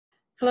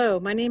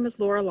Hello, my name is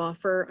Laura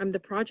Lawfer. I'm the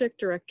Project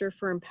Director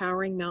for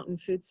Empowering Mountain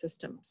Food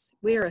Systems.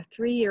 We are a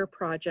 3-year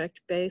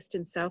project based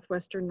in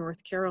southwestern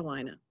North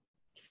Carolina.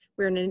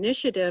 We're an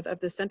initiative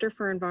of the Center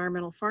for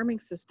Environmental Farming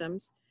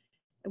Systems,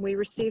 and we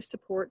receive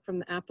support from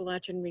the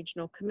Appalachian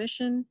Regional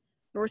Commission,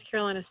 North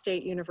Carolina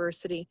State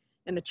University,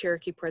 and the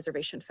Cherokee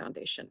Preservation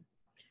Foundation.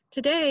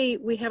 Today,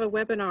 we have a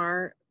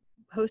webinar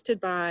hosted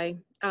by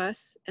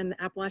us and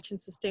the Appalachian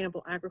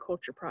Sustainable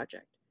Agriculture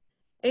Project.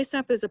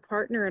 ASAP is a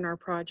partner in our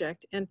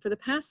project, and for the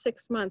past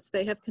 6 months,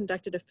 they have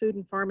conducted a food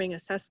and farming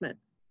assessment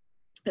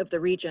of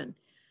the region.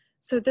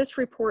 So this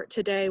report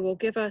today will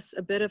give us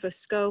a bit of a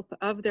scope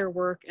of their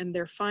work and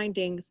their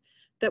findings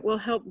that will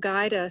help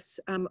guide us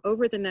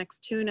over the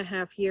next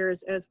 2.5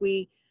 years as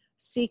we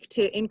seek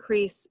to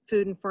increase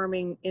food and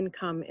farming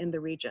income in the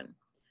region.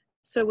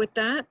 So with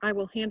that, I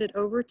will hand it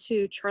over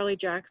to Charlie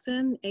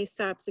Jackson,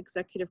 ASAP's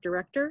Executive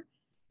Director.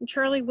 And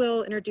Charlie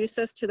will introduce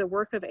us to the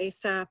work of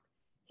ASAP,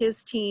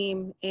 his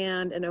team,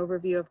 and an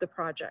overview of the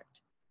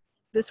project.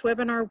 This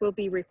webinar will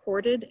be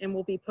recorded and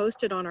will be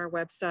posted on our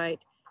website,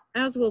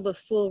 as will the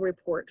full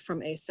report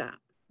from ASAP.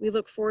 We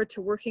look forward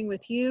to working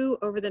with you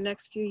over the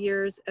next few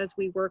years as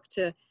we work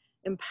to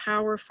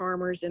empower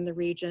farmers in the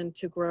region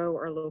to grow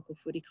our local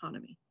food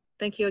economy.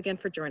 Thank you again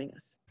for joining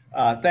us.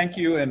 Thank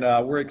you, and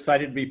we're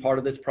excited to be part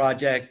of this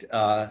project.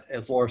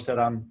 As Laura said,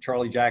 I'm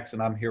Charlie Jackson.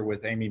 I'm here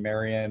with Amy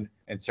Marion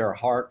and Sarah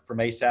Hart from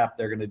ASAP.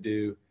 They're going to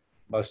do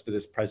most of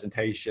this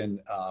presentation,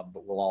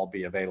 but we'll all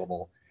be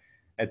available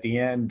at the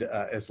end.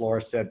 As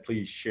Laura said,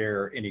 please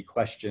share any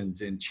questions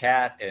in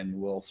chat and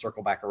we'll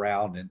circle back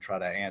around and try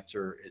to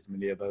answer as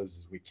many of those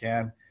as we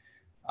can.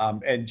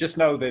 And just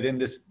know that in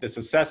this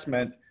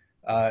assessment,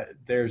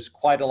 there's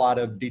quite a lot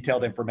of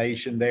detailed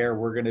information there.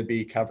 We're going to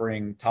be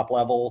covering top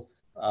level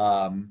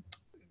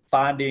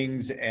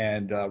findings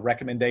and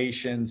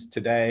recommendations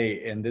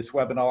today in this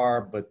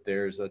webinar, but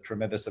there's a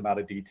tremendous amount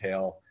of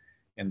detail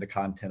in the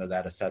content of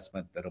that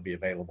assessment that'll be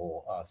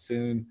available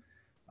soon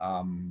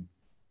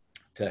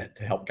to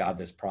help guide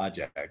this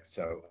project.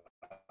 So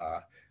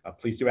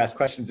please do ask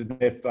questions, and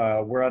if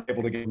we're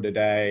unable to get them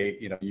today,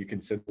 you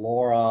can send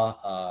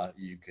Laura,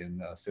 you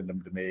can send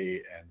them to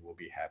me, and we'll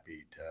be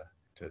happy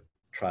to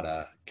try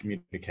to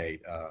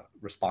communicate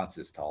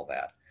responses to all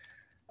that.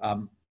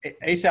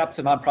 ASAP's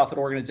a nonprofit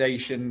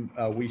organization.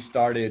 We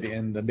started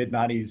in the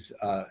mid-90s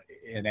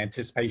in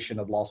anticipation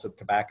of loss of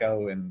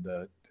tobacco and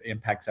the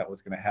impacts that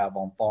was going to have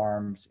on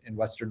farms in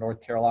Western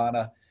North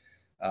Carolina.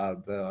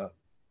 The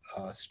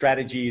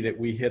strategy that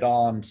we hit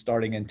on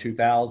starting in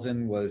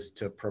 2000 was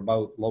to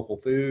promote local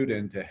food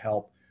and to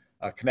help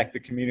connect the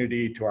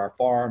community to our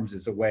farms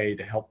as a way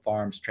to help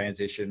farms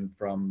transition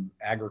from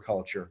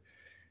agriculture.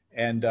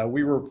 And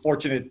we were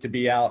fortunate to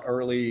be out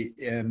early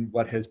in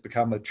what has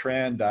become a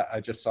trend. I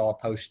just saw a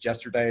post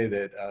yesterday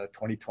that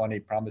 2020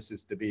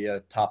 promises to be a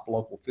top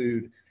local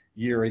food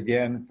year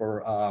again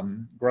for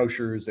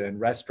grocers and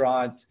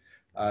restaurants.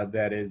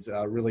 That is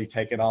really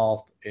taken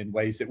off in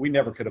ways that we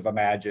never could have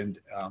imagined.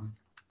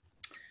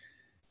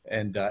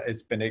 And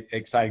it's been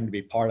exciting to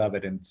be part of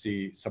it and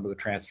see some of the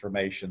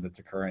transformation that's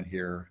occurring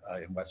here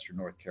in Western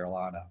North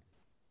Carolina.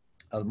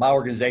 My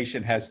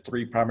organization has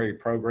 3 primary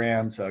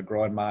programs: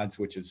 Growing Minds,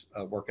 which is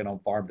working on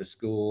farm to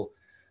school;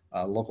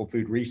 Local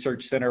Food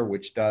Research Center,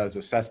 which does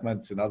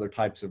assessments and other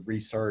types of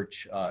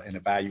research and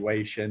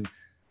evaluation;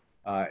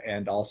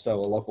 and also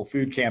a local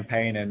food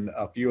campaign. And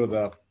a few of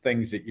the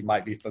things that you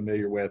might be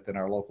familiar with in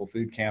our local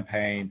food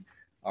campaign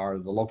are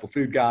the Local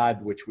Food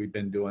Guide, which we've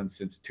been doing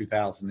since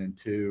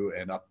 2002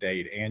 and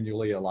update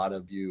annually. A lot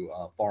of you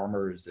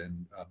farmers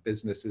and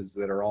businesses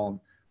that are on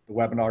the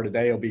webinar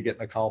today will be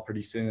getting a call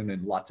pretty soon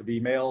and lots of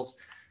emails.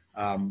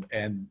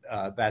 And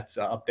that's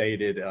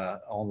updated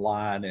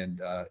online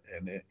and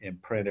in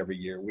print every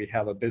year. We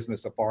have a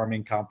Business of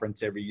Farming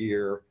conference every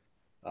year.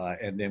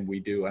 And then we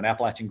do an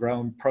Appalachian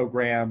Grown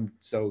program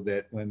so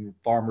that when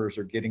farmers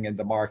are getting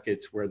into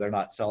markets where they're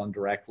not selling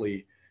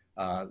directly,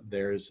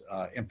 there's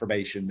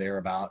information there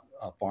about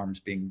farms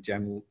being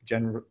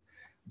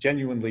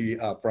genuinely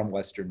from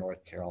Western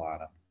North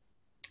Carolina.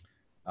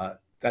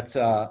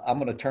 I'm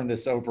going to turn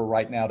this over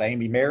right now to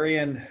Amy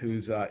Marion,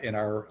 who's in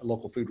our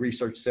Local Food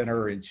Research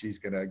Center, and she's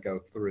going to go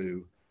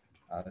through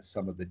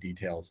some of the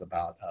details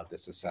about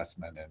this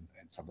assessment and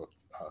some of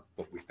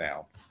what we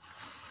found.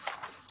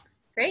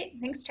 Great,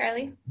 thanks,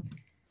 Charlie.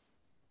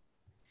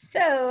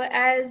 So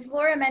as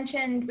Laura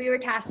mentioned, we were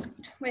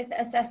tasked with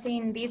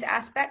assessing these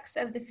aspects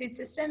of the food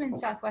system in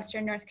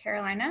southwestern North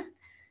Carolina.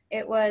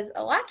 It was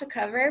a lot to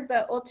cover,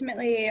 but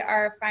ultimately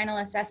our final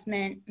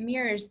assessment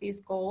mirrors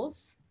these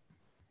goals.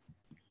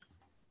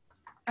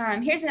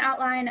 Here's an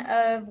outline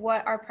of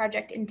what our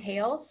project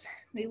entails.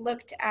 We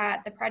looked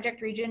at the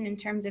project region in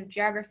terms of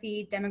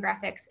geography,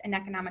 demographics, and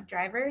economic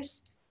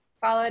drivers,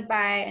 followed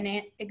by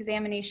an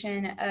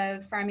examination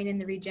of farming in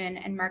the region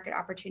and market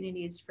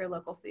opportunities for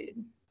local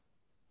food.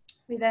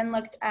 We then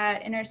looked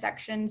at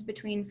intersections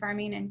between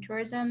farming and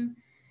tourism,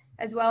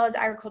 as well as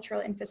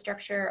agricultural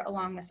infrastructure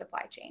along the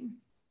supply chain.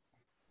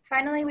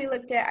 Finally, we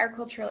looked at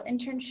agricultural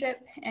internship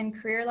and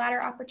career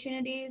ladder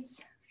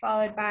opportunities,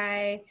 followed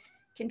by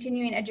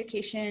continuing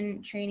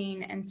education,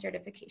 training, and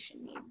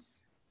certification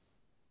needs.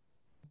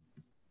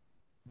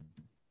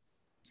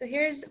 So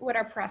here's what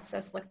our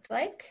process looked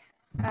like.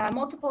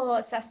 Multiple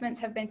assessments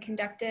have been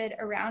conducted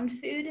around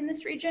food in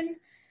this region.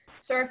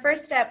 So our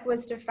first step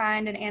was to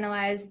find and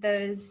analyze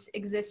those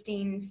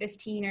existing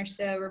 15 or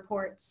so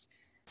reports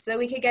so that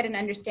we could get an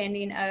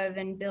understanding of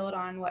and build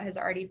on what has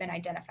already been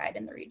identified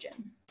in the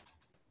region.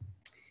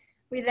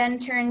 We then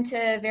turned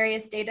to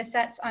various data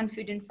sets on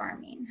food and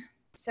farming.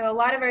 So a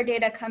lot of our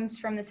data comes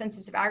from the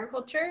Census of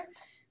Agriculture,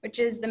 which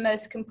is the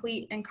most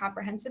complete and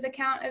comprehensive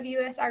account of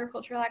US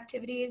agricultural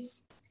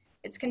activities.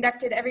 It's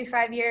conducted every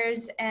 5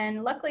 years,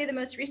 and luckily the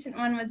most recent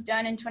one was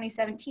done in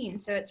 2017,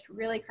 so it's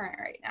really current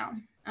right now.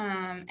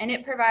 And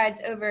it provides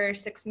over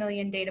 6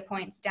 million data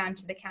points down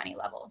to the county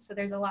level, so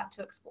there's a lot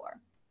to explore.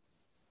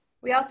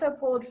 We also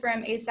pulled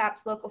from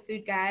ASAP's Local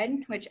Food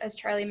Guide, which, as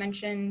Charlie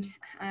mentioned,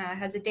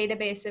 has a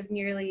database of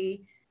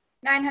nearly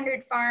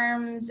 900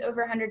 farms,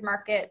 over 100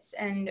 markets,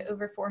 and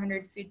over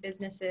 400 food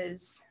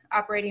businesses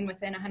operating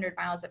within 100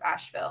 miles of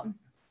Asheville,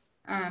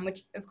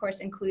 which of course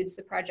includes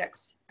the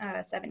project's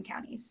 7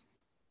 counties.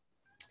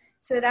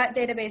 So that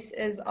database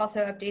is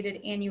also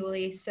updated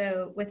annually,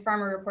 so with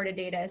farmer reported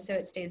data, so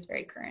it stays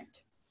very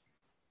current.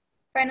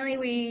 Finally,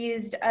 we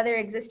used other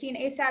existing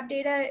ASAP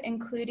data,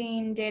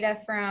 including data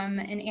from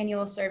an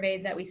annual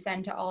survey that we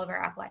send to all of our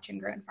Appalachian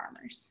grown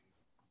farmers.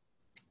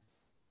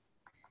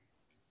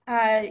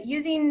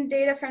 Using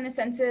data from the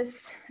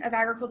Census of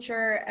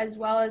Agriculture as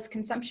well as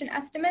consumption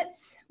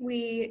estimates,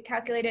 we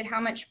calculated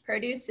how much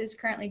produce is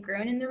currently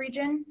grown in the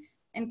region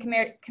and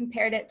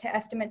compared it to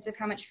estimates of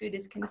how much food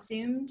is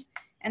consumed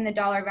and the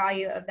dollar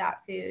value of that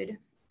food.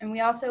 And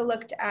we also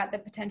looked at the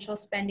potential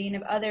spending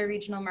of other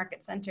regional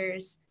market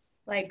centers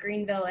like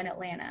Greenville and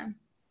Atlanta.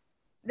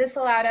 This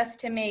allowed us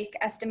to make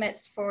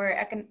estimates for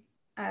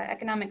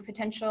economic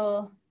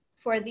potential,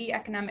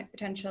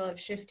 of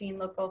shifting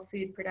local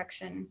food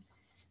production,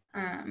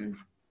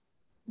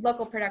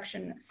 local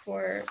production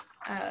for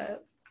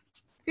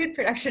food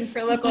production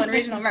for local and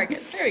regional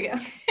markets. There we go.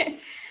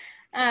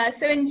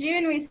 So in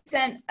June, we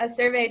sent a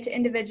survey to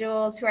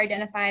individuals who are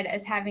identified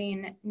as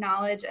having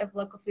knowledge of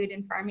local food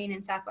and farming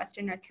in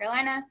southwestern North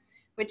Carolina,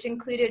 which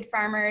included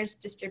farmers,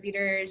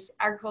 distributors,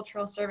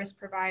 agricultural service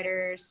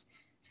providers,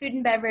 food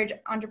and beverage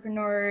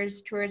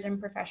entrepreneurs, tourism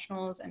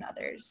professionals, and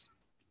others.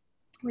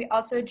 We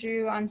also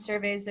drew on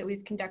surveys that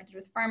we've conducted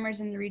with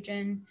farmers in the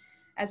region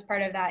as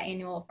part of that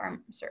annual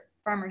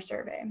farmer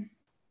survey.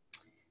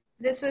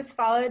 This was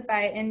followed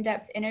by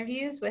in-depth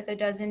interviews with a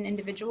dozen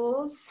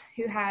individuals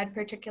who had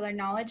particular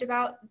knowledge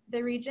about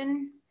the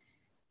region.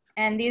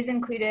 And these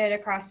included a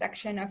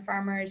cross-section of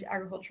farmers,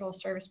 agricultural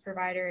service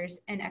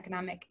providers, and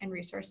economic and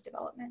resource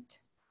development.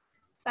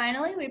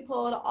 Finally, we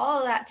pulled all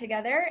of that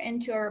together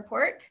into a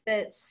report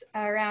that's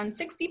around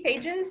 60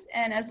 pages,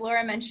 and as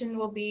Laura mentioned,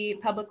 will be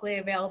publicly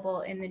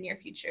available in the near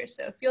future.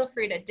 So feel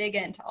free to dig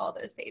into all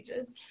those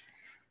pages.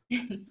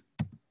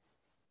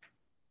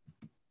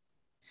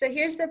 So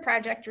here's the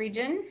project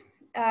region.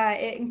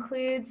 It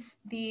includes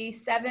the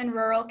 7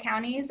 rural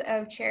counties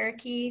of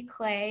Cherokee,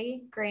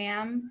 Clay,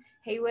 Graham,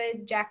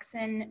 Haywood,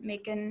 Jackson,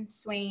 Macon,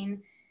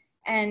 Swain,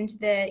 and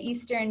the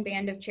Eastern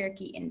Band of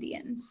Cherokee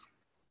Indians.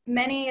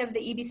 Many of the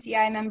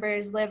EBCI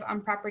members live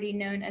on property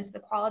known as the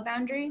Qualla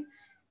Boundary,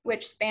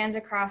 which spans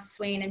across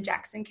Swain and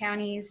Jackson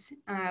counties,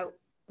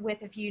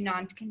 with a few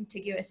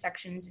non-contiguous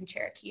sections in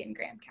Cherokee and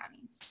Graham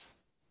counties.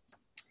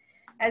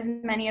 As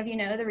many of you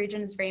know, the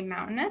region is very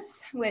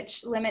mountainous,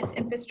 which limits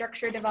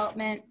infrastructure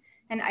development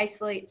and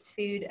isolates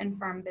food and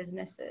farm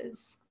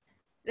businesses.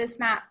 This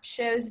map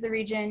shows the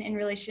region in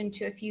relation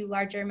to a few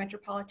larger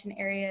metropolitan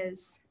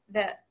areas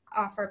that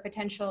offer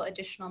potential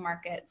additional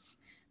markets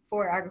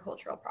for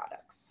agricultural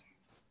products.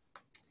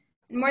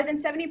 More than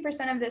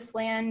 70% of this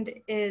land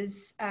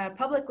is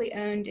publicly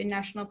owned in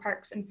national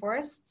parks and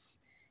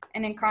forests,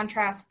 and in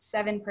contrast,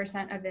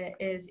 7% of it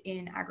is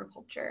in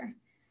agriculture.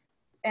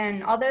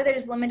 And although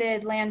there's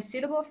limited land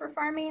suitable for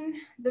farming,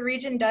 the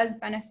region does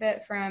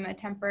benefit from a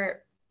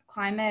temperate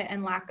climate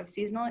and lack of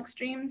seasonal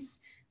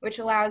extremes, which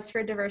allows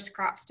for diverse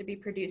crops to be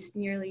produced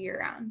nearly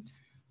year-round.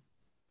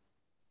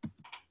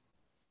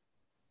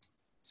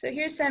 So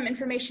here's some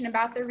information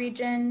about the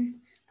region.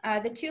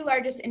 The 2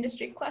 largest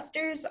industry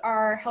clusters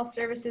are health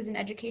services and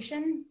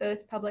education,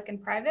 both public and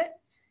private.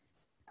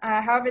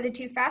 However, the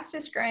 2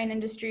 fastest growing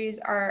industries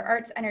are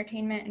arts,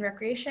 entertainment, and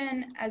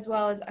recreation, as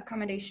well as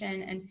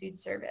accommodation and food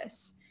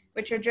service,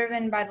 which are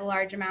driven by the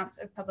large amounts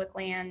of public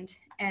land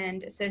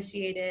and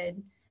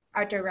associated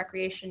outdoor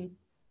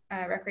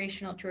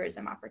recreational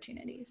tourism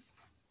opportunities.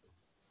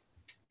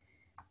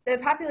 The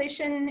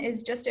population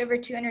is just over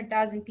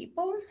 200,000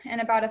 people, and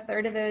about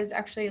 1/3 of those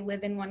actually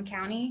live in one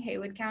county,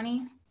 Haywood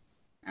County.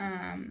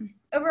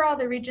 Overall,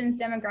 the region's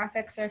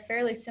demographics are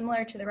fairly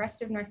similar to the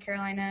rest of North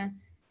Carolina.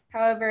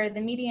 However, the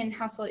median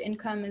household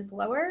income is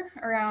lower,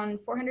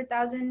 around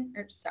 40,000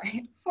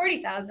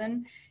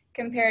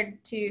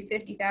 compared to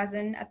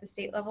 50,000 at the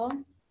state level.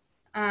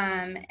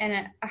 And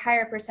a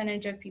higher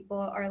percentage of people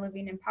are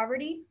living in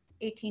poverty.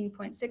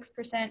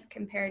 18.6%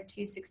 compared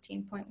to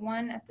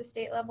 16.1% at the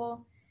state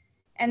level.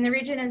 And the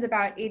region is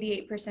about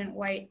 88%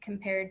 white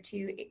compared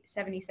to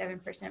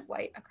 77%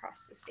 white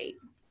across the state.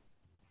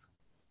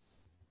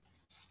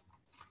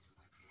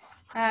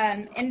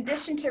 In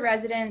addition to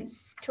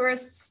residents,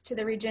 tourists to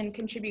the region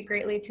contribute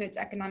greatly to its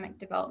economic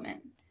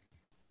development.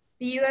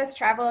 The U.S.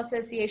 Travel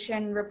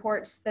Association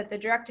reports that the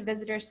direct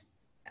visitor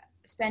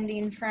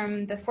spending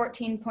from the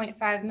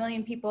 14.5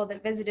 million people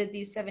that visited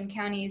these 7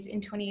 counties in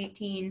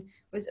 2018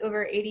 was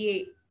over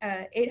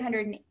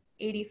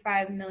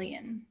 885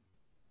 million.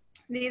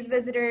 These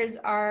visitors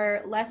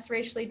are less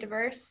racially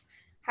diverse,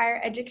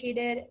 higher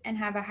educated, and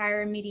have a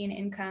higher median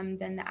income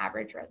than the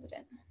average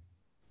resident.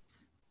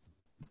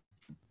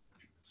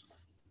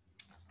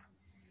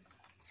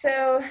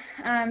 So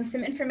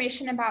some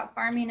information about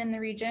farming in the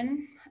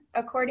region.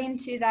 According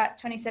to that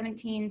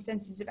 2017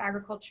 Census of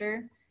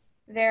Agriculture,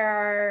 there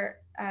are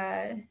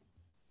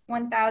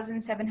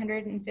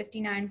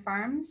 1,759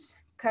 farms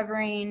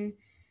covering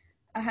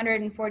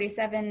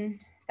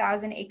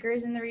 147,000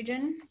 acres in the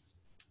region.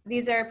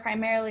 These are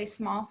primarily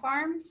small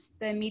farms.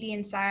 The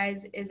median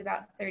size is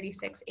about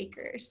 36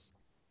 acres,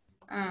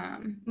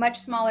 much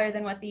smaller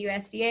than what the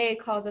USDA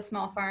calls a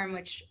small farm,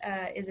 which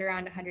is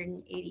around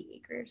 180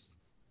 acres.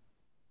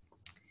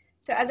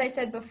 So as I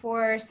said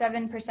before,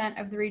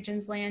 7% of the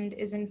region's land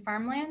is in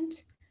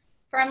farmland.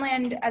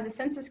 Farmland as a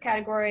census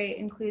category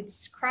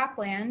includes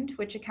cropland,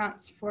 which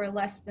accounts for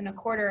less than a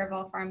quarter of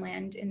all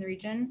farmland in the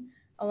region,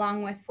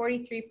 along with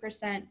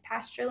 43%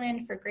 pasture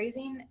land for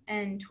grazing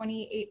and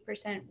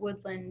 28%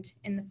 woodland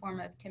in the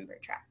form of timber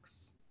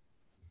tracts.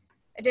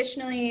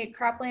 Additionally,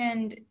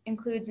 cropland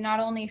includes not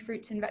only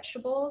fruits and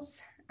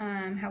vegetables,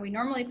 how we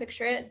normally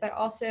picture it, but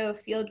also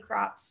field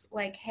crops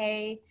like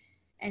hay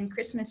and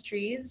Christmas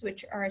trees,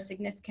 which are a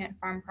significant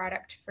farm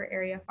product for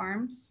area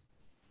farms,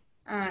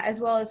 as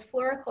well as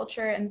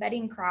floriculture and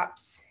bedding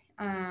crops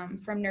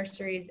from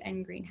nurseries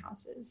and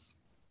greenhouses.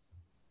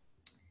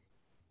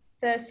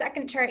 The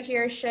second chart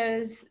here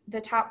shows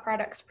the top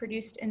products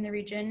produced in the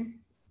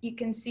region. You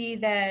can see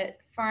that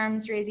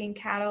farms raising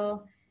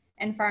cattle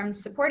and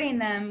farms supporting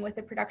them with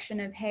the production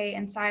of hay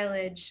and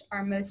silage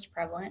are most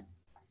prevalent.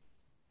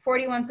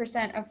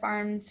 41% of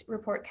farms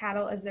report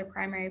cattle as their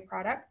primary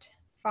product,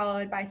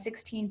 followed by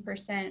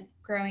 16%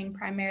 growing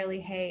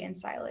primarily hay and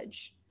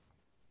silage.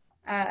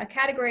 A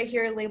category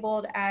here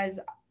labeled as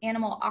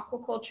animal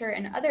aquaculture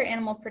and other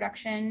animal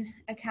production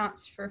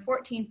accounts for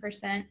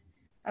 14%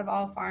 of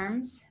all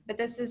farms, but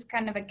this is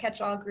kind of a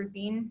catch-all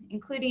grouping,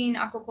 including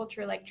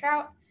aquaculture like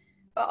trout,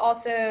 but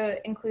also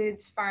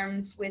includes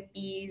farms with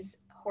bees,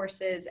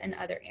 horses, and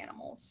other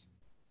animals.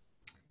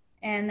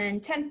 And then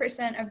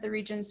 10% of the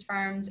region's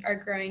farms are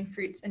growing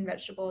fruits and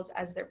vegetables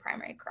as their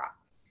primary crop.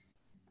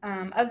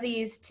 Of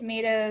these,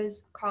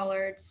 tomatoes,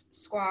 collards,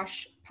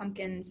 squash,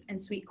 pumpkins, and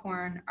sweet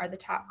corn are the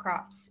top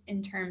crops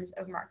in terms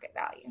of market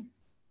value.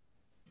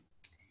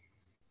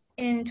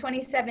 In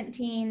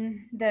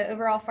 2017, the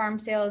overall farm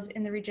sales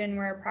in the region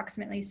were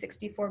approximately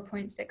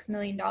 $64.6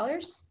 million.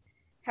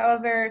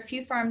 However,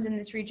 few farms in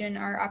this region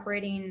are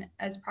operating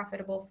as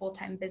profitable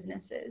full-time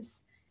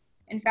businesses.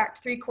 In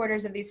fact,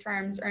 3/4 of these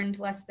farms earned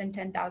less than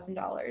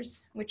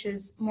 $10,000, which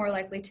is more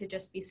likely to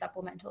just be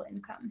supplemental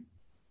income.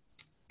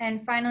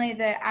 And finally,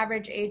 the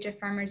average age of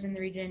farmers in the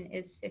region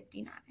is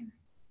 59.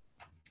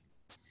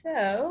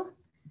 So,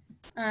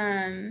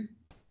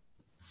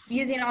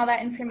 using all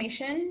that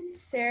information,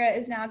 Sarah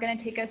is now going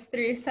to take us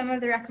through some of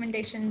the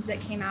recommendations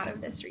that came out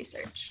of this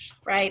research.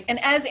 Right,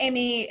 and as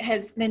Amy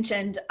has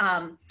mentioned,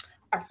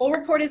 our full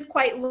report is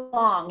quite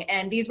long,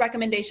 and these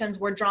recommendations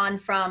were drawn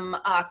from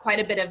quite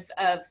a bit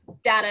of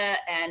data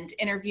and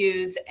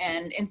interviews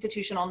and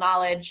institutional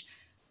knowledge.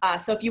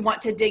 So if you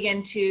want to dig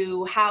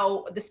into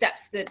how the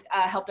steps that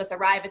helped us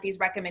arrive at these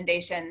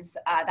recommendations,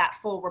 that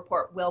full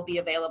report will be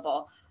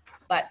available.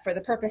 But for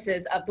the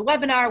purposes of the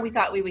webinar, we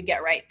thought we would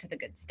get right to the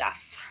good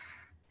stuff.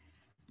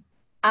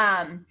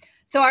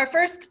 So our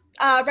first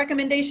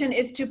recommendation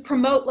is to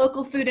promote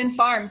local food and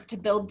farms to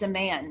build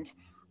demand.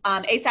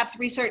 ASAP's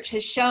research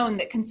has shown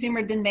that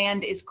consumer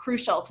demand is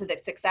crucial to the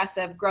success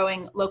of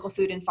growing local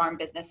food and farm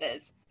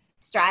businesses.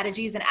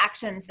 Strategies and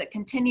actions that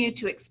continue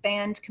to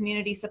expand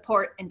community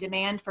support and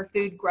demand for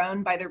food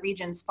grown by the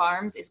region's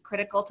farms is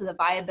critical to the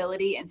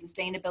viability and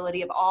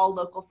sustainability of all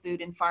local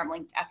food and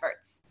farm-linked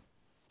efforts.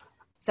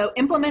 So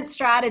implement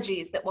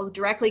strategies that will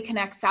directly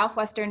connect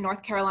Southwestern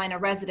North Carolina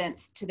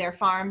residents to their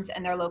farms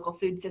and their local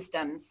food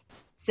systems.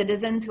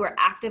 Citizens who are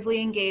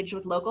actively engaged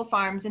with local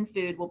farms and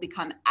food will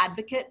become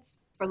advocates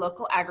for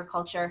local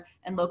agriculture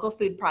and local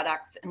food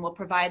products, and will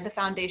provide the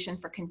foundation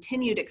for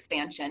continued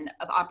expansion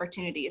of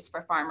opportunities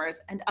for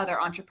farmers and other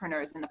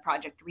entrepreneurs in the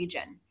project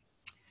region.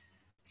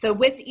 So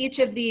with each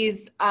of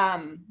these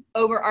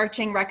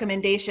overarching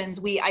recommendations,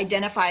 we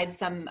identified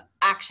some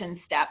action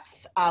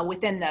steps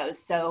within those.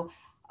 So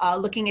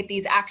looking at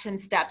these action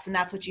steps, and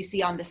that's what you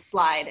see on this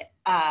slide,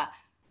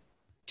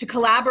 to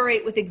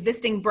collaborate with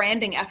existing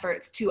branding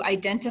efforts to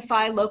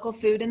identify local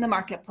food in the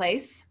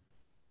marketplace,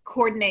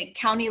 coordinate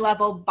county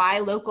level buy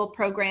local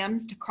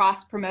programs to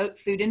cross promote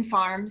food and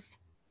farms,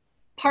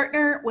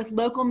 partner with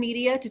local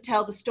media to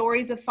tell the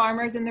stories of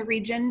farmers in the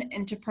region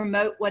and to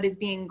promote what is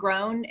being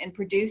grown and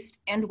produced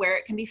and where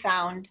it can be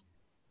found,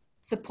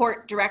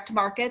 support direct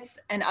markets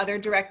and other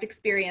direct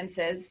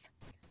experiences.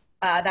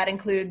 That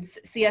includes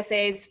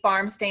CSAs,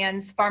 farm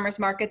stands, farmers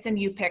markets, and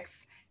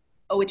UPICs,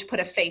 which put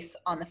a face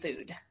on the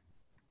food.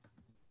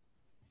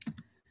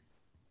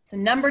 So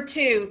number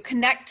 2,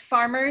 connect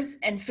farmers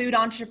and food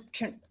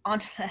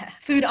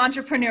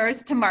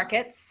entrepreneurs to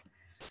markets.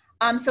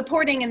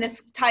 Supporting, and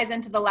this ties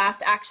into the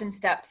last action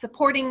step,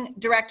 supporting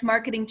direct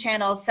marketing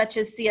channels such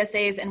as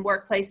CSAs and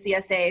workplace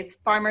CSAs,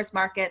 farmers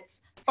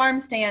markets, farm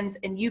stands,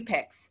 and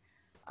UPICs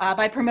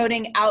by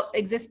promoting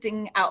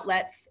existing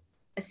outlets,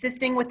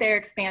 assisting with their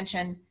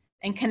expansion,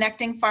 and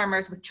connecting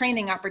farmers with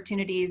training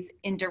opportunities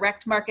in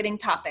direct marketing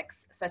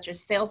topics such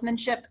as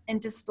salesmanship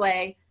and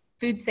display,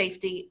 food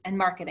safety, and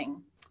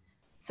marketing.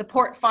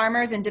 Support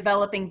farmers in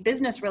developing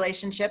business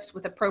relationships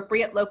with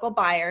appropriate local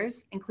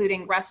buyers,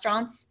 including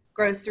restaurants,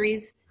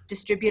 groceries,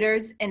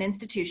 distributors, and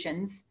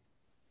institutions.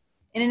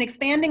 In an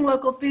expanding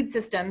local food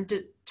system,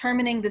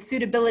 determining the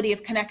suitability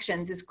of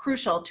connections is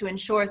crucial to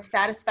ensure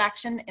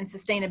satisfaction and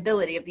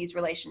sustainability of these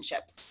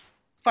relationships.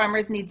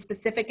 Farmers need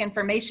specific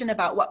information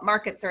about what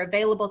markets are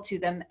available to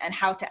them and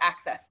how to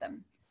access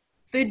them.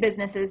 Food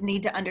businesses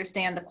need to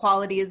understand the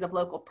qualities of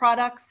local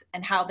products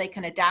and how they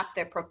can adapt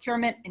their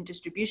procurement and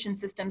distribution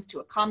systems to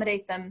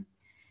accommodate them.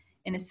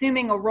 In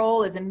assuming a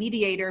role as a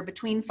mediator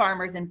between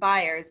farmers and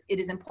buyers, it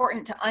is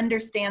important to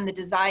understand the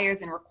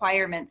desires and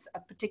requirements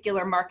of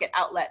particular market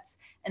outlets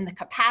and the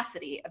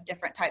capacity of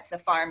different types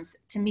of farms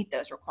to meet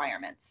those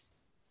requirements.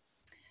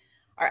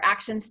 Our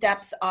action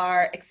steps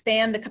are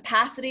expand the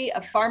capacity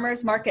of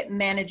farmers market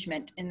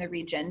management in the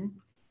region,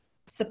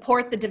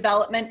 support the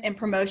development and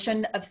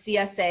promotion of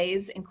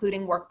CSAs,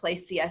 including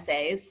workplace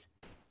CSAs,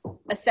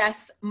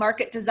 assess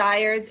market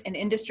desires and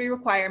industry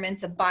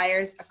requirements of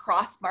buyers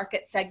across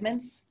market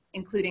segments,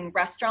 including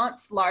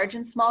restaurants, large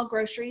and small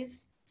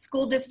groceries,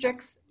 school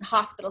districts, and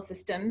hospital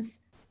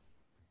systems,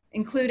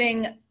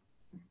 including,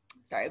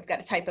 sorry, I've got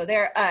a typo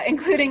there,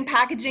 including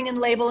packaging and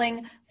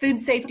labeling,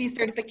 food safety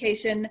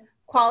certification,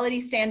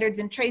 quality standards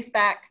and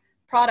traceback,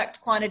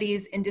 product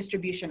quantities, and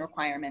distribution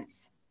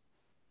requirements.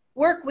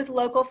 Work with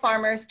local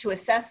farmers to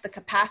assess the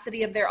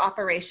capacity of their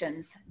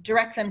operations,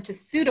 direct them to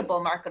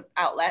suitable market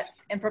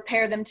outlets, and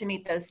prepare them to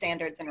meet those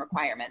standards and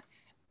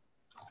requirements.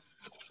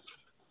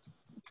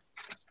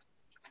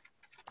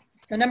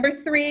 So number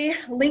 3,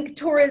 link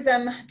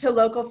tourism to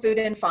local food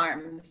and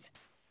farms.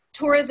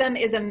 Tourism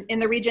in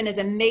the region is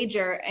a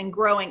major and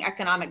growing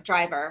economic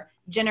driver,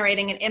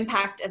 generating an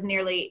impact of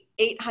nearly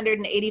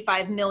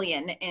 $885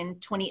 million in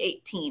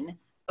 2018,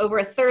 over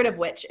a third of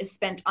which is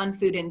spent on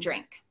food and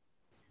drink.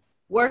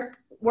 Work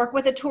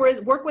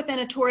within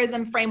a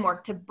tourism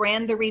framework to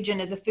brand the region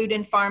as a food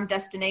and farm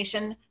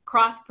destination,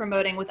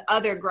 cross-promoting with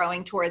other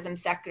growing tourism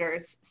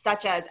sectors,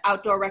 such as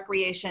outdoor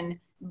recreation,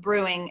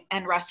 brewing,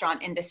 and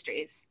restaurant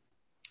industries.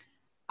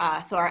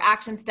 So our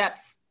action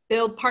steps: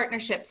 build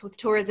partnerships with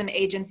tourism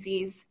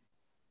agencies,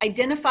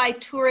 identify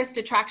tourist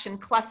attraction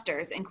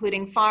clusters,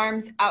 including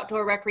farms,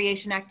 outdoor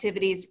recreation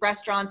activities,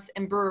 restaurants,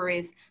 and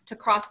breweries to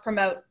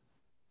cross-promote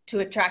to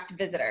attract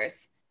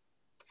visitors.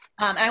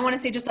 And I want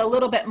to say just a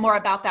little bit more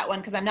about that one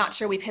because I'm not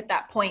sure we've hit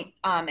that point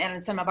and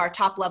in some of our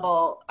top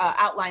level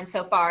outlines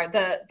so far.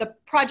 The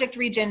project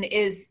region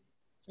is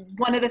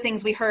one of the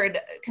things we heard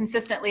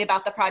consistently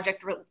about the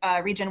project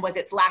region was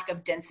its lack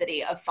of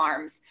density of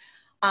farms.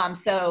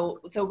 So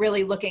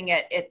really looking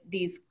at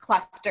these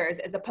clusters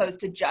as opposed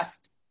to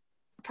just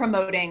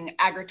promoting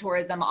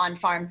agritourism on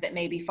farms that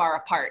may be far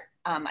apart,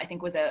 I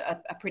think was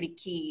a pretty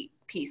key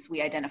piece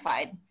we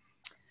identified.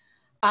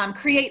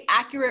 Create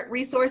accurate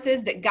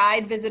resources that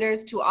guide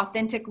visitors to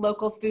authentic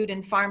local food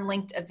and farm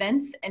linked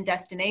events and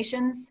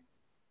destinations.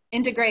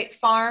 Integrate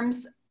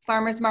farms,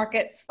 farmers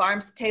markets,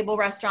 farms to table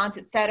restaurants,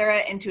 et cetera,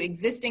 into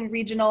existing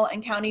regional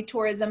and county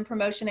tourism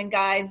promotion and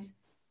guides,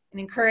 and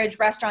encourage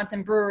restaurants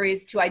and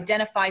breweries to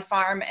identify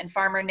farm and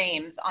farmer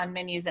names on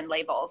menus and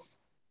labels.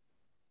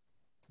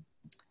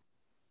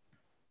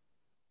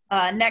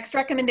 Next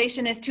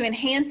recommendation is to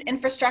enhance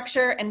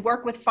infrastructure and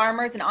work with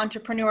farmers and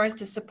entrepreneurs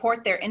to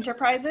support their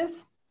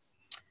enterprises.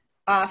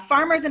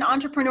 Farmers and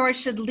entrepreneurs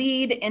should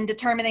lead in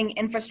determining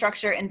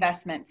infrastructure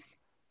investments.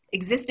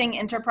 Existing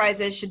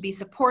enterprises should be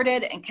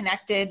supported and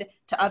connected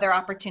to other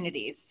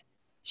opportunities.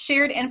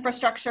 Shared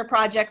infrastructure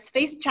projects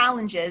face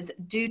challenges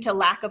due to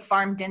lack of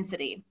farm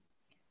density.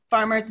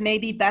 Farmers may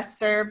be best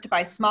served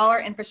by smaller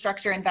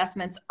infrastructure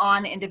investments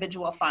on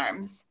individual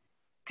farms.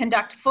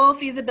 Conduct full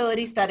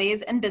feasibility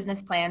studies and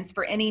business plans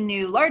for any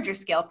new larger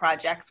scale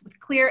projects with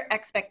clear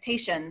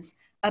expectations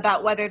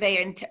about whether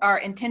they are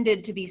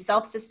intended to be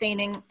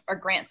self-sustaining or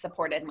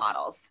grant-supported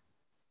models.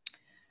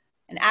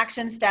 And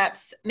action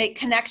steps: make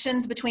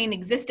connections between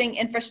existing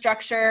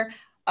infrastructure,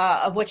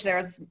 of which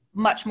there's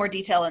much more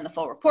detail in the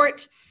full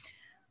report.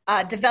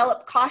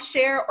 Develop cost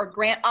share or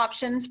grant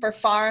options for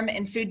farm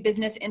and food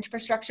business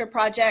infrastructure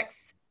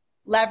projects.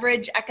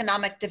 leverage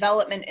economic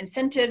development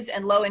incentives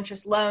and low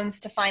interest loans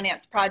to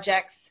finance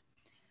projects,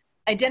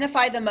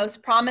 identify the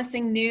most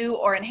promising new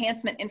or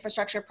enhancement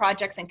infrastructure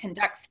projects and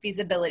conducts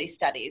feasibility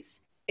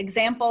studies.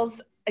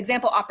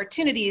 Example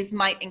opportunities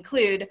might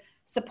include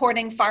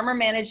supporting farmer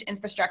managed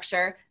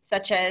infrastructure,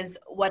 such as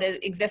what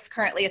exists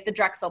currently at the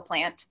Drexel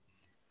plant,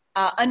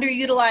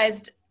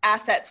 underutilized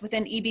assets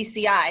within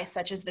EBCI,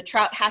 such as the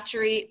trout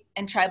hatchery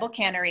and tribal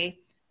cannery,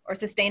 or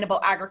sustainable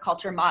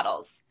agriculture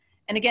models.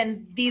 And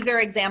again, these are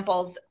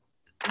examples.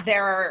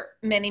 There are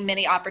many,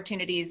 many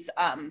opportunities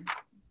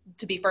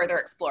to be further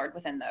explored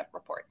within the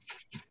report.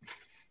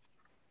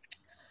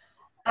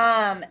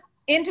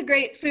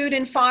 Integrate food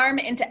and farm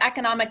into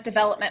economic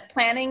development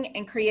planning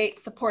and create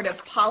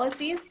supportive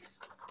policies.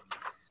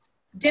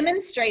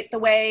 Demonstrate the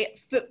way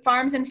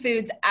farm and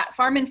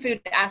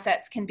food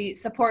assets can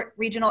support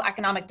regional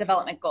economic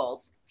development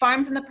goals.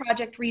 Farms in the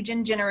project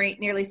region generate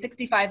nearly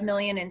 65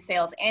 million in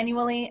sales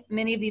annually.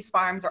 Many of these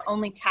farms are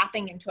only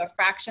tapping into a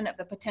fraction of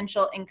the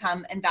potential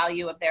income and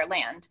value of their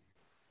land.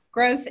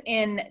 Growth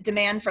in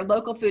demand for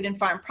local food and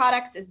farm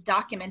products is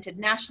documented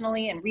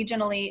nationally and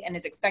regionally and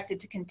is expected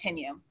to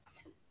continue.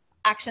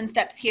 Action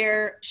steps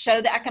here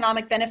show the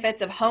economic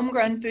benefits of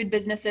homegrown food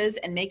businesses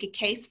and make a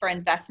case for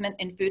investment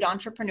in food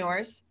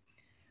entrepreneurs.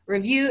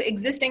 Review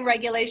existing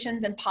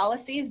regulations and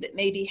policies that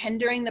may be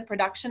hindering the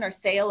production or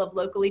sale of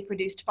locally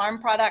produced farm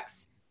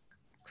products.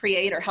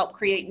 Create or help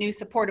create new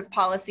supportive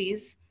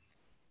policies.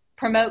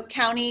 Promote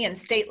county and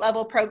state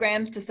level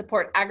programs to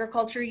support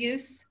agriculture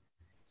use.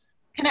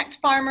 Connect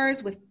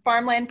farmers with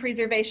farmland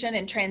preservation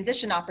and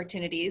transition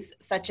opportunities,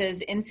 such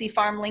as NC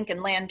FarmLink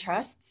and land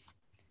trusts.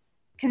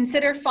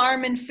 Consider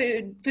farm and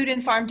food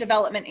and farm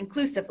development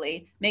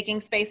inclusively, making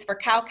space for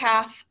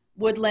cow-calf,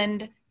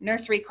 woodland,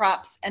 nursery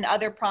crops, and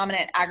other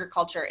prominent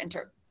agriculture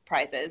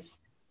enterprises,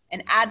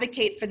 and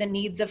advocate for the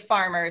needs of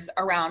farmers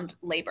around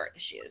labor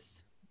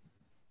issues.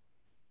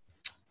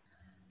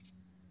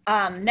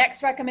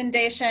 Next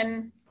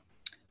recommendation,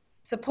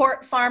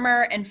 support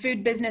farmer and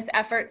food business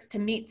efforts to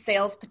meet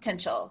sales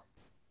potential.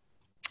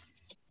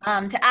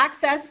 To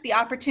access the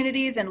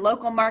opportunities in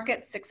local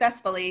markets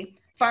successfully,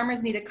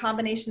 farmers need a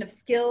combination of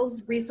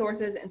skills,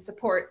 resources, and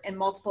support in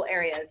multiple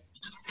areas.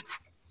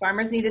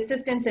 Farmers need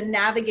assistance in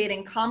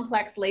navigating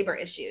complex labor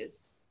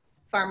issues.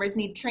 Farmers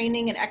need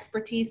training and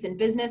expertise in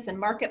business and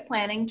market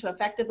planning to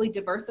effectively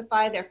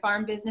diversify their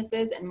farm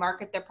businesses and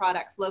market their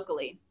products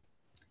locally.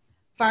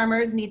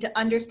 Farmers need to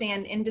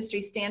understand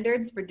industry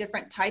standards for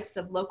different types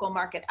of local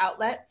market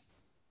outlets,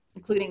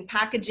 including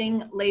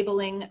packaging,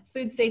 labeling,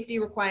 food safety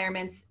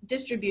requirements,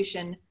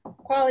 distribution,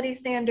 quality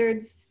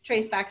standards,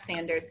 traceback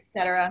standards,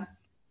 etc.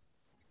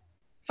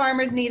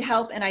 Farmers need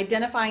help in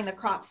identifying the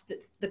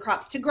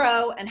crops to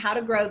grow and how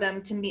to grow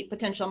them to meet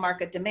potential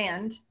market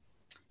demand.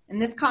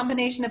 And this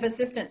combination of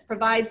assistance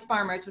provides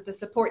farmers with the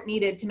support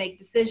needed to make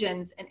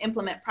decisions and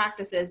implement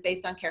practices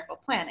based on careful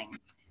planning.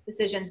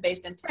 Decisions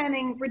based on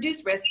planning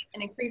reduce risk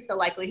and increase the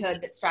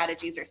likelihood that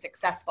strategies are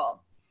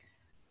successful.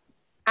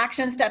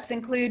 Action steps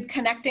include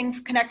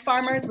connect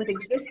farmers with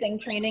existing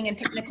training and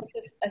technical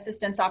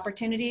assistance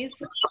opportunities,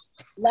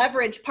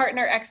 leverage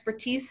partner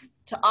expertise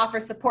to offer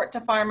support to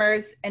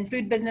farmers and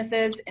food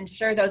businesses,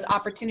 ensure those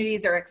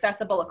opportunities are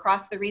accessible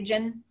across the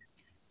region,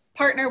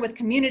 partner with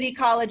community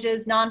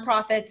colleges,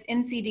 nonprofits,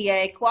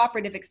 NCDA,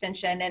 cooperative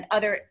extension, and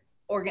other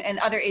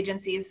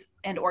agencies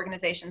and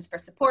organizations for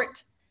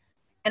support,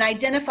 and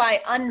identify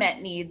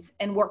unmet needs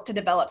and work to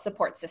develop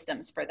support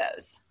systems for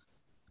those.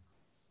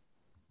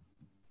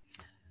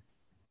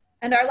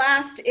 And our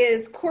last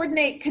is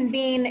coordinate,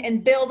 convene,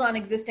 and build on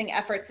existing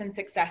efforts and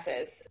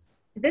successes.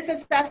 This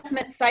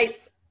assessment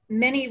cites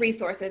many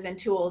resources and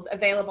tools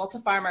available to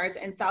farmers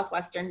in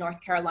southwestern North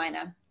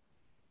Carolina.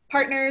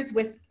 Partner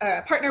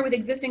with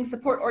existing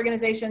support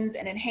organizations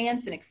and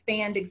enhance and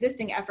expand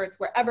existing efforts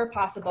wherever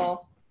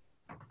possible.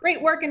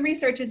 Great work and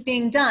research is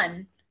being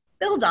done.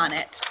 Build on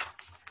it.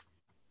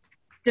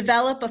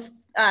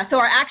 So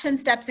our action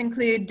steps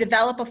include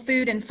develop a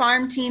food and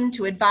farm team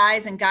to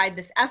advise and guide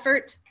this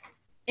effort.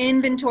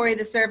 Inventory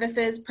the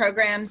services,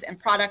 programs, and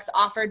products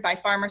offered by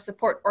farmer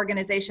support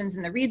organizations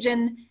in the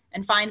region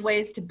and find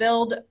ways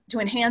to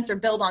enhance or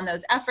build on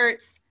those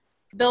efforts.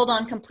 Build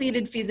on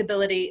completed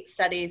feasibility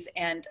studies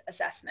and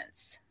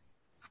assessments.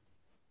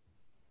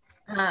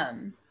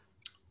 Go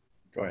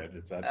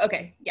ahead.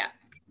 Okay, yeah.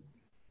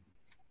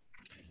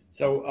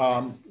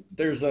 So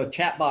there's a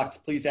chat box.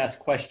 Please ask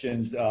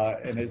questions.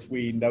 And as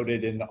we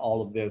noted in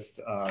all of this,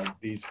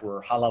 these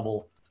were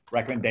high-level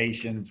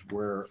recommendations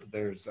where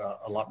there's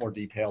a lot more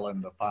detail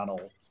in the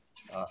final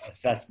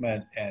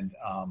assessment. And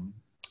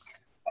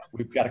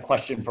we've got a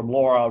question from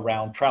Laura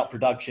around trout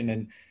production.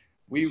 And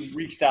we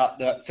reached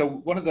out. So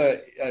one of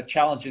the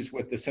challenges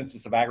with the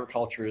Census of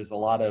Agriculture is a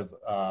lot of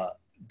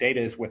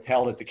data is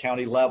withheld at the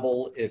county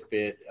level if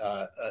it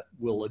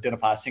will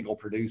identify a single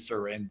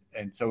producer. And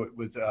so it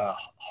was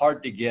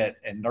hard to get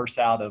and nurse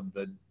out of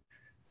the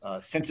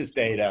census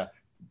data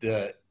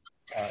the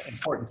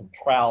importance of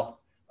trout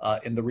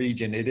in the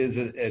region. It is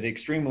an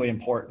extremely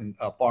important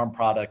farm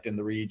product in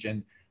the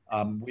region.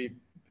 We've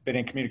been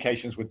in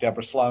communications with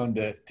Deborah Sloan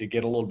to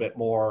get a little bit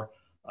more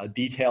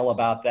detail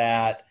about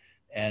that,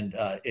 and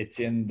it's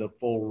in the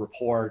full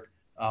report.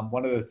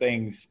 One of the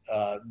things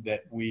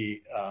that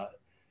we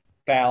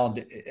found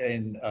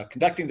in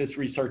conducting this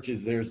research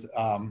is there's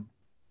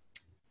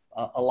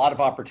a lot of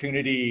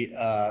opportunity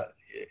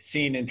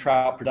seen in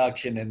trout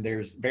production, and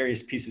there's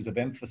various pieces of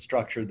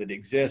infrastructure that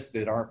exist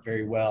that aren't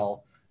very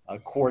well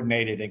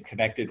coordinated and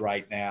connected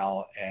right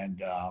now.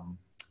 And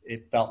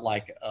it felt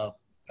like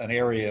an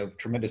area of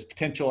tremendous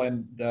potential.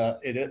 And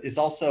it is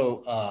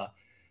also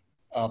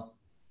a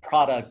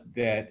product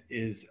that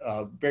is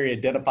very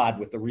identified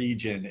with the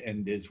region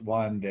and is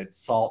one that's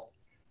sought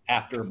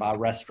after by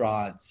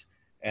restaurants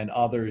and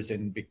others,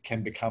 and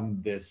can become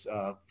this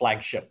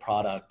flagship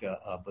product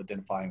of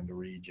identifying the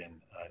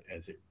region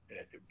as it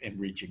in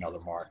reaching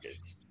other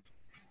markets.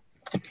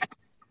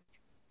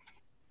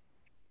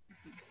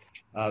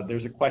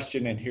 There's a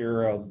question in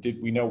here of,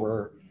 did we know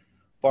where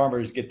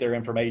farmers get their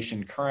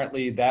information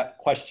currently? That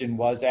question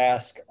was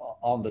asked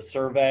on the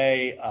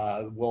survey.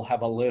 We'll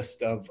have a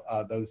list of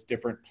those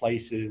different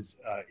places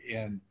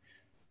in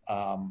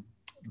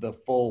the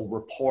full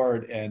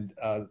report. And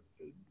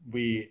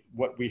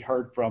what we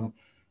heard from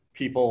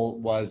people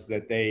was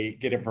that they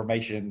get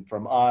information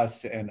from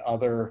us and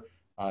other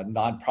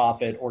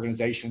nonprofit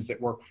organizations that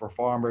work for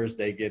farmers.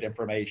 They get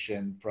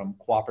information from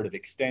cooperative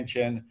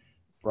extension,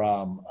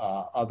 from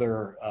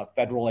other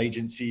federal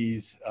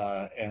agencies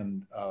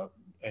and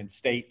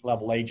state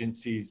level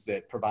agencies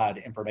that provide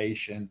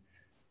information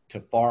to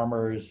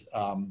farmers.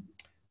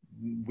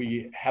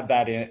 We have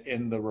that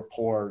in the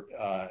report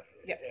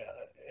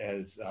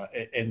as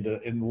in a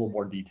little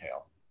more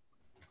detail.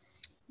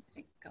 I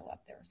think go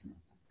up there. Let's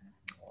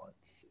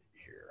see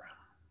here.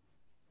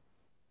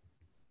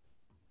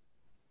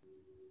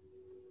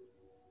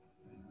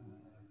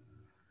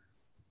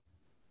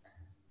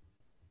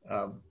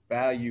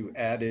 Value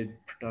added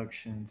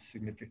production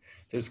significant.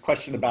 There's a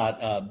question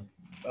about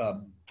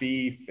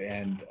beef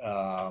and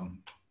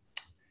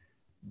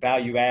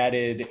value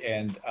added,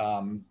 and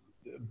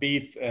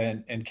beef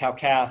and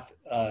cow-calf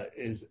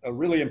is a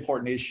really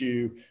important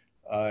issue,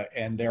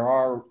 and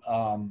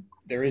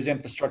there is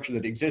infrastructure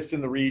that exists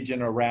in the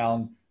region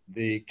around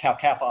the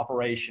cow-calf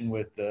operation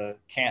with the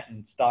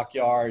Canton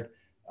stockyard.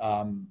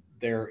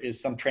 There is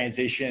some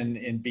transition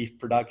in beef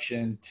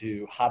production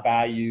to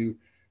high-value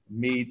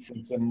meats,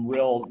 and some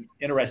real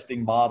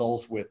interesting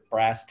models with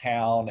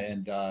Brasstown,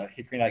 and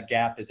Hickory Nut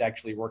Gap is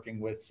actually working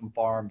with some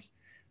farms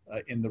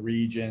in the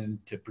region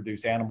to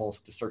produce animals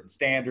to certain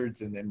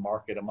standards and then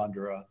market them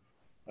under a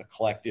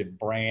collective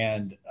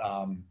brand.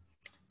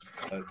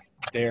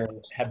 There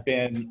have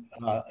been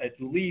at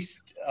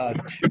least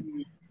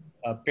 2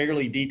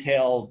 fairly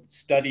detailed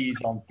studies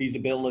on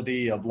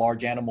feasibility of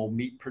large animal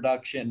meat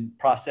production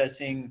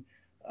processing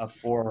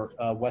for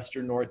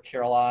Western North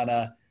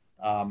Carolina.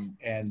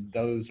 And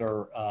those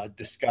are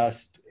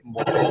discussed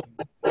more.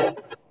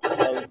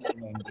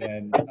 And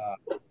then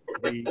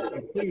we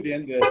include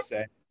in this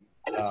a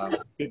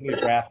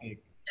bibliographic.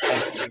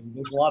 There's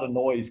a lot of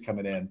noise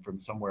coming in from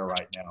somewhere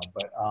right now,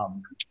 but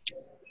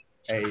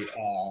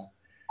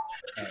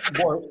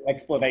more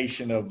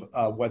explanation of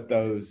what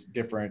those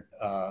different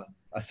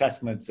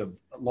assessments of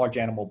large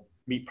animal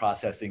meat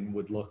processing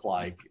would look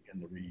like in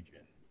the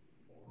region.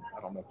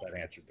 I don't know if that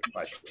answered the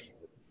question.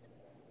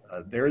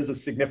 There is a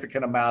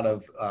significant amount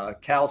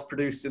of cows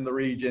produced in the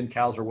region.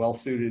 Cows are well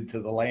suited to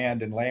the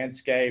land and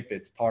landscape.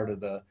 It's part of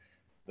the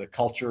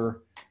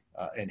culture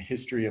and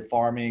history of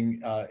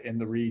farming in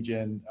the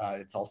region.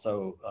 It's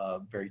also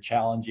very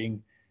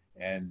challenging,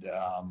 and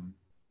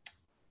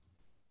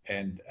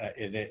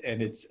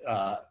it's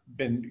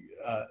been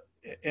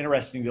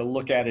interesting to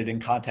look at it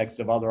in context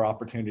of other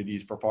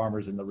opportunities for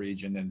farmers in the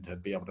region, and to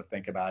be able to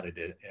think about it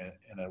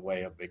in a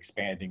way of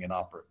expanding and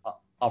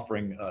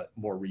offering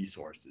more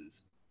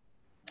resources.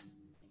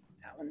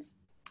 That one's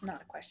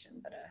not a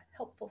question, but a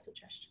helpful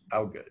suggestion.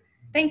 Oh, good.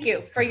 Thank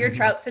you for your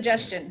trout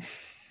suggestion.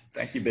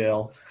 Thank you,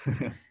 Bill.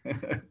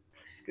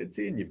 It's good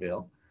seeing you,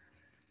 Bill.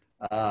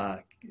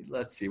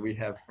 Let's see, we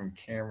have from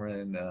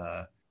Cameron.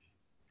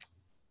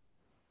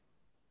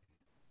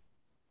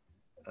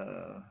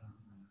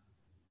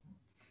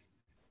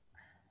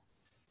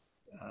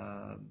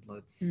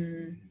 Let's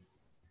see.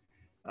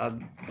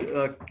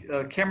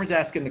 Cameron's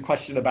asking the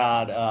question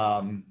about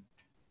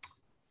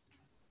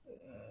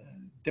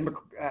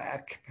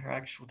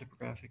actual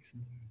demographics.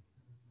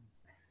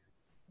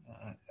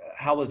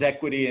 How was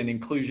equity and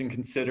inclusion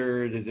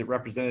considered? Is it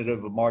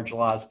representative of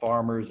marginalized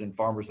farmers and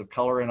farmers of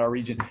color in our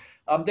region?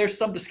 There's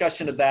some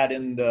discussion of that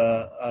in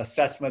the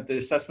assessment. The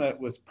assessment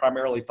was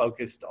primarily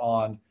focused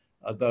on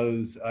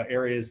those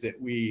areas that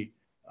we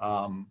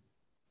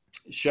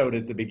showed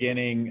at the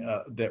beginning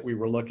that we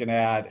were looking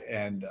at,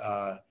 and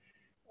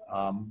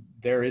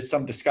there is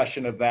some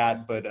discussion of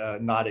that,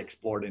 but not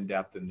explored in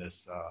depth in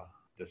this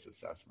this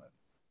assessment.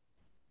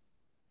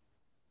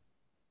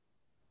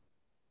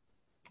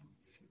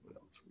 Let's see what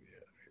else we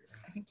have here.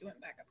 I think you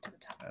went back up to the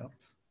top.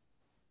 Oops.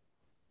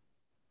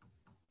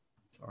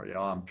 Sorry,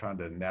 y'all. I'm trying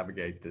to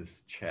navigate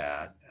this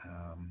chat.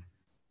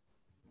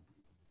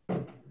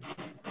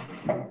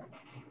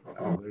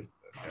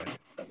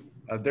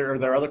 Are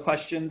there other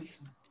questions?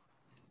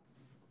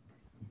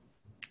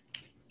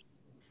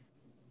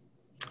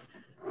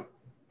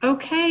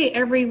 Okay,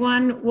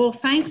 everyone. Well,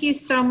 thank you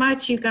so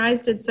much. You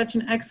guys did such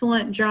an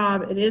excellent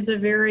job. It is a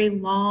very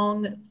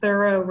long,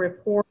 thorough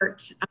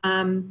report.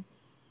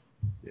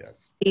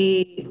 Yes.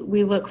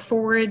 We look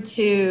forward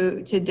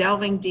to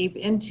delving deep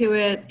into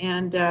it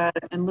and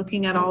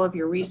looking at all of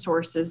your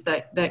resources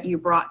that you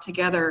brought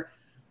together.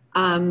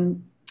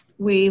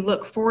 We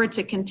look forward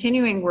to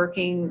continuing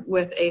working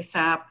with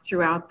ASAP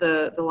throughout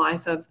the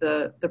life of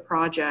the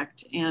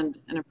project and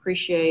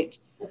appreciate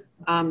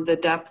the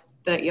depth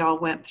that y'all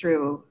went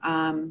through.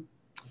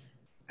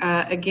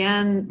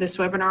 Again, this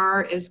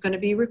webinar is going to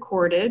be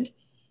recorded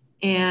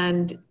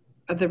and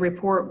the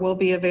report will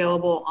be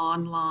available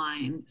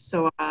online.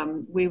 So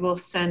we will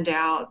send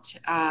out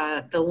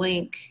the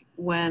link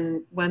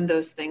when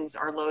those things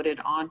are loaded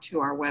onto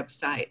our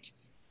website.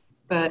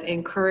 But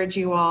encourage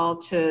you all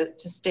to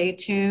stay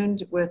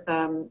tuned with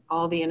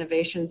all the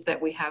innovations that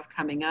we have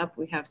coming up.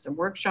 We have some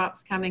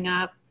workshops coming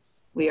up.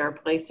 We are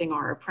placing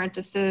our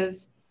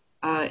apprentices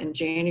in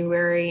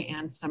January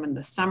and some in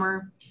the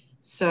summer.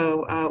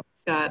 So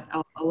we've got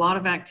a lot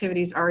of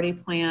activities already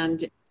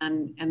planned,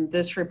 and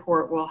this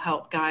report will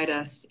help guide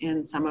us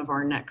in some of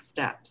our next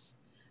steps.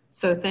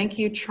 So thank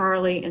you,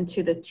 Charlie, and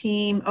to the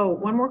team. Oh,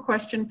 one more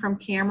question from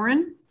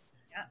Cameron.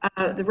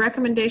 The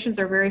recommendations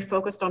are very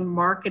focused on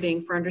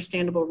marketing for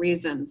understandable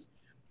reasons.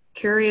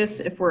 Curious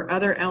if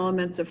other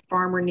elements of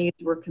farmer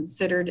needs were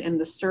considered in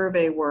the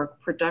survey work,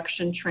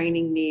 production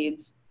training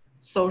needs,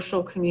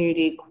 social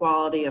community,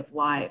 quality of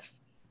life.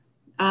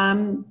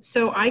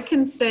 So I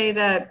can say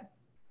that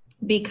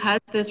because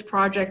this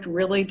project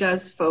really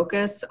does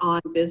focus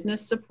on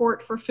business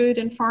support for food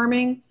and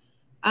farming,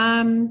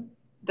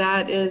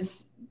 that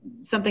is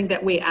something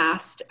that we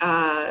asked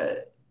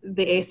the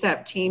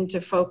ASAP team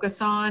to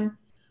focus on.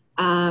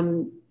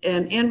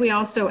 And we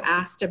also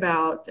asked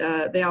about,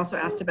 they also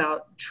asked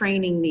about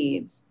training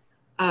needs.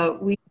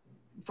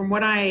 From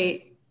what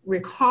I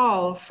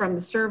recall from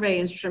the survey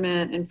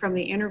instrument and from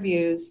the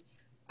interviews,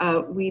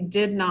 we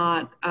did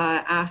not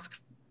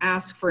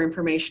ask for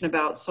information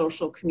about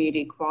social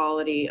community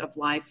quality of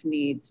life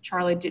needs.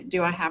 Charlie,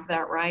 do I have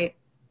that right?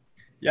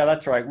 Yeah,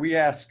 that's right. We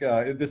asked,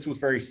 this was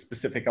very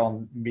specific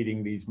on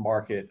meeting these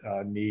market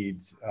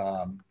needs.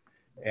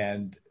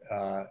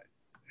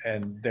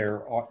 And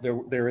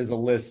there is a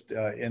list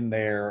in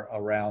there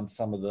around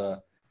some of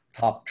the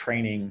top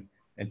training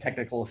and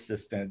technical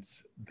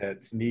assistance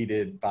that's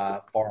needed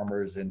by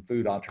farmers and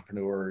food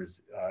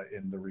entrepreneurs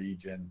in the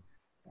region.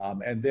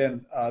 And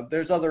then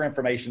there's other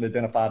information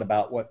identified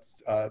about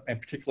what's, and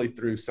particularly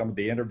through some of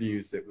the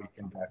interviews that we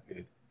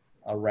conducted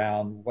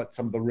around what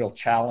some of the real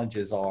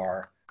challenges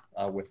are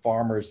with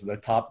farmers, the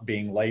top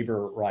being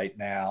labor right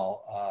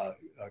now,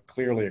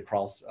 clearly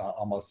across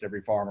almost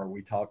every farmer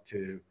we talk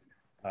to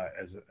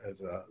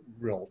as a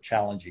real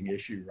challenging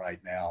issue right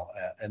now.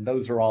 And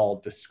those are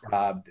all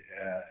described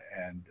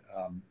and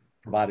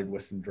provided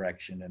with some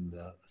direction in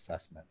the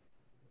assessment.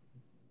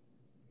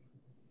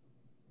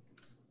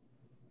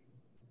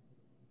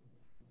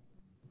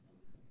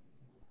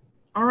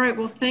 All right,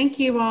 well, thank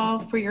you all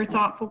for your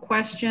thoughtful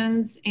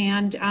questions.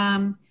 And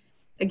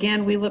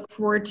again, we look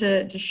forward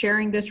to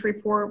sharing this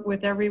report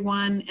with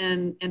everyone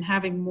and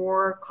having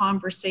more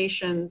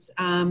conversations.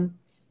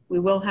 We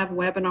will have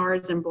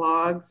webinars and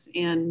blogs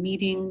and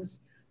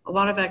meetings, a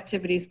lot of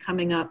activities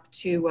coming up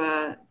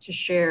to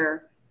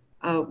share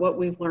what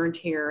we've learned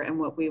here and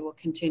what we will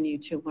continue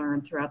to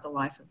learn throughout the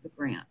life of the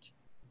grant.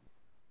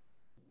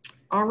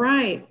 All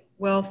right,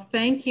 well,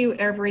 thank you,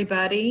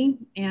 everybody.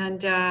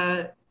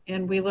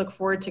 And we look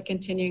forward to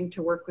continuing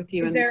to work with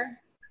you.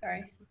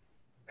 Sorry.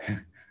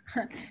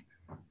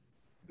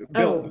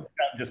 Bill,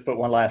 just put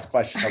one last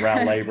question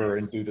around labor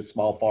and do the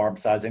small farm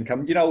size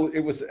income. You know,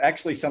 it was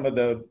actually some of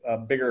the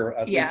bigger,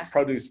 at least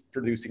produce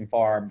producing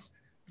farms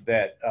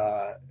that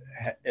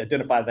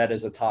identified that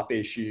as a top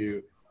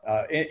issue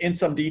in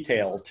some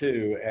detail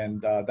too.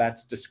 And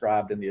that's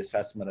described in the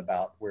assessment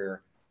about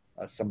where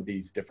some of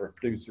these different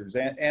producers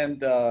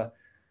and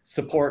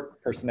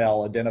support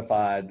personnel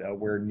identified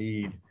where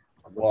need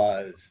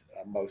was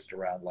most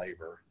around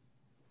labor.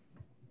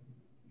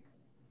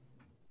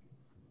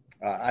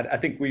 I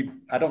think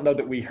I don't know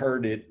that we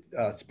heard it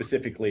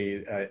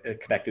specifically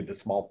connected to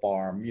small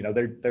farm. You know,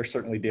 they're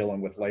certainly dealing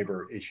with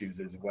labor issues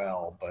as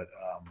well, but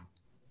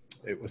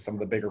it was some of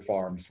the bigger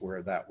farms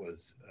where that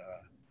was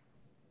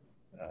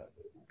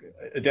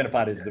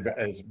identified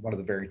as one of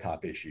the very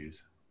top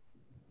issues.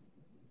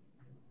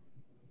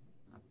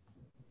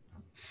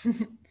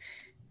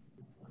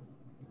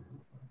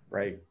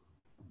 Right.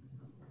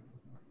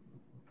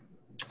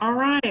 All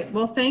right.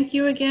 Well, thank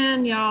you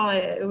again, y'all.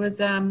 It was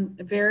a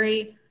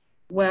very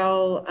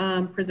well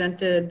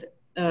presented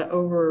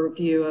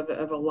overview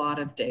of a lot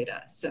of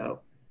data. So,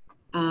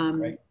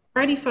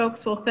 alrighty,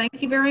 folks. Well,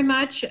 thank you very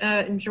much.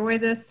 Enjoy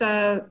this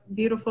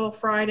beautiful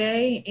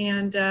Friday,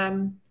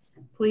 and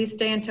please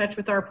stay in touch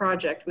with our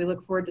project. We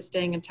look forward to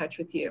staying in touch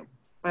with you.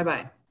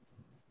 Bye-bye.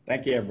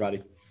 Thank you,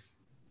 everybody.